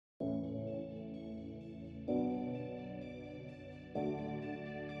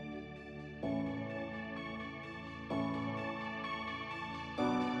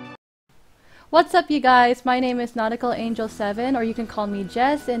What's up, you guys? My name is Nautical Angel 7, or you can call me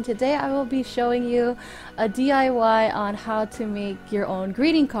Jess, and today I will be showing you a DIY on how to make your own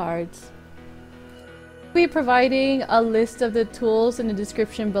greeting cards. I'll be providing a list of the tools in the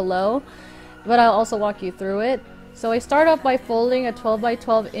description below, but I'll also walk you through it. So I start off by folding a 12 by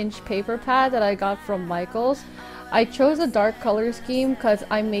 12 inch paper pad that I got from Michael's. I chose a dark color scheme because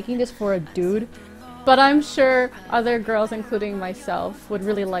I'm making this for a dude. But I'm sure other girls, including myself, would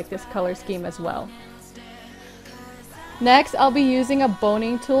really like this color scheme as well. Next, I'll be using a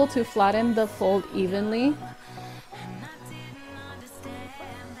boning tool to flatten the fold evenly.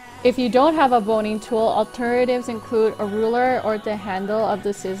 If you don't have a boning tool, alternatives include a ruler or the handle of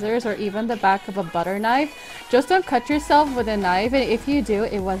the scissors or even the back of a butter knife. Just don't cut yourself with a knife, and if you do,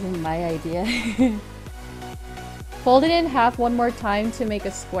 it wasn't my idea. Fold it in half one more time to make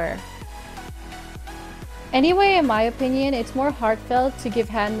a square. Anyway, in my opinion, it's more heartfelt to give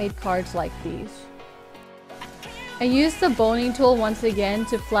handmade cards like these. I use the boning tool once again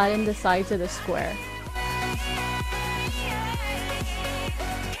to flatten the sides of the square.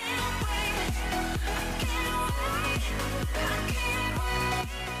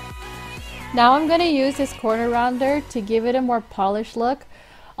 Now I'm going to use this corner rounder to give it a more polished look.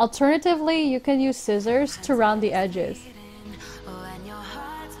 Alternatively, you can use scissors to round the edges.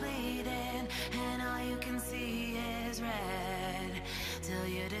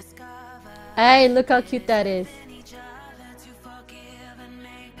 Hey, look how cute that is.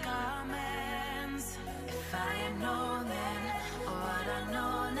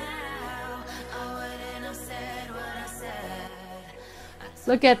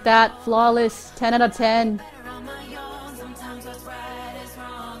 Look at that, flawless, 10 out of 10.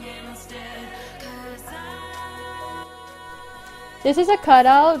 This is a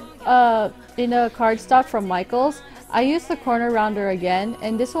cutout in a cardstock from Michael's. I used the corner rounder again,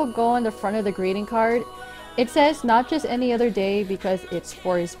 and this will go on the front of the greeting card. It says not just any other day because it's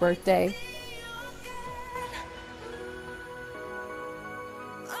for his birthday.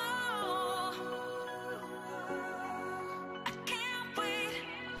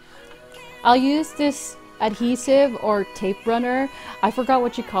 I'll use this adhesive or tape runner. I forgot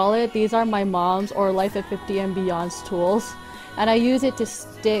what you call it. These are my mom's or Life at 50 and Beyond's tools. And I use it to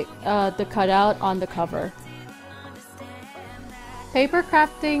stick the cutout on the cover. Paper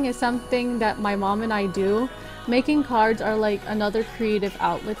crafting is something that my mom and I do. Making cards are like another creative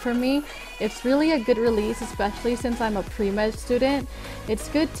outlet for me. It's really a good release, especially since I'm a pre-med student. It's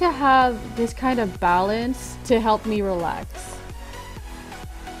good to have this kind of balance to help me relax.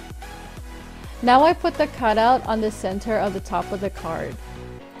 Now I put the cutout on the center of the top of the card.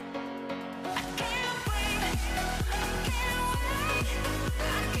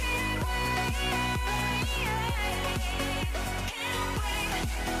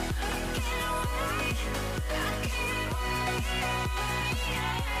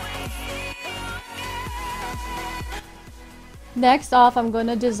 Next off, I'm going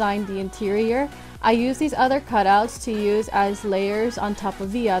to design the interior. I use these other cutouts to use as layers on top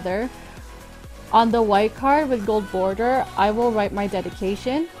of the other. On the white card with gold border, I will write my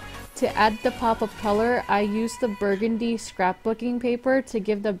dedication. To add the pop of color, I use the burgundy scrapbooking paper to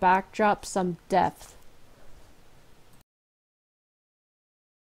give the backdrop some depth.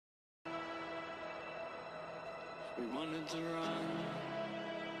 We wanted to run,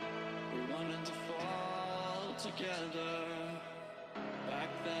 we wanted to fall together. Back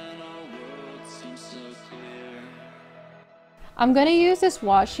then our world seemed so clear. I'm going to use this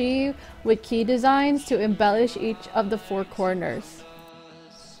washi with key designs to embellish each of the four corners.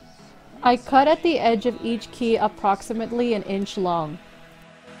 I cut at the edge of each key approximately an inch long.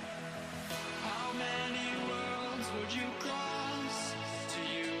 How many worlds would you cross to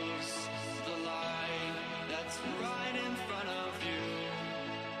use the light that's right in front of you?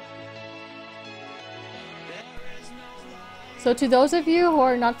 There is no light. So to those of you who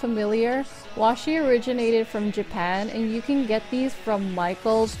are not familiar, washi originated from Japan, and you can get these from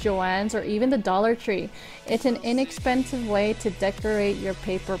Michael's, Joann's, or even the Dollar Tree. It's an inexpensive way to decorate your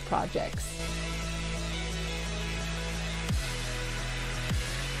paper projects.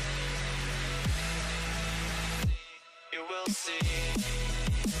 You will see.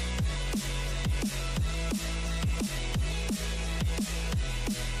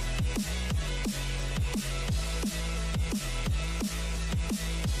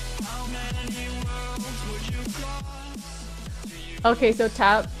 Okay, so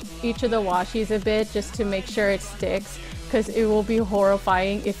tap each of the washis a bit just to make sure it sticks, because it will be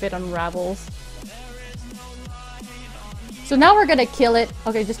horrifying if it unravels. So now we're gonna kill it.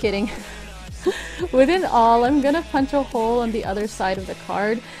 Okay, just kidding. Within all, I'm gonna punch a hole on the other side of the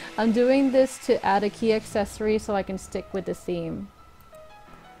card. I'm doing this to add a key accessory so I can stick with the theme.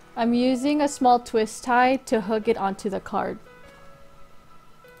 I'm using a small twist tie to hook it onto the card.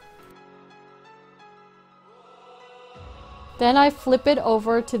 Then I flip it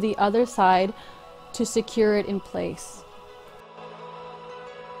over to the other side to secure it in place.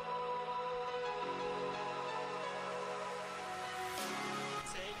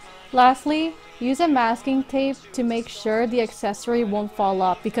 Lastly, use a masking tape to make sure the accessory won't fall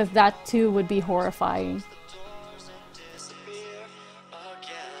off, because that too would be horrifying.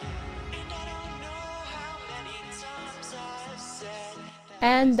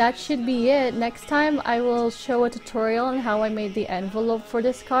 And that should be it. Next time I will show a tutorial on how I made the envelope for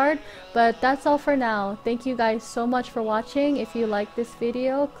this card, but that's all for now. Thank you guys so much for watching. If you like this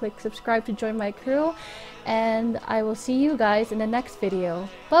video, click subscribe to join my crew, and I will see you guys in the next video.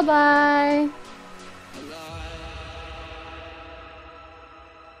 Bye bye!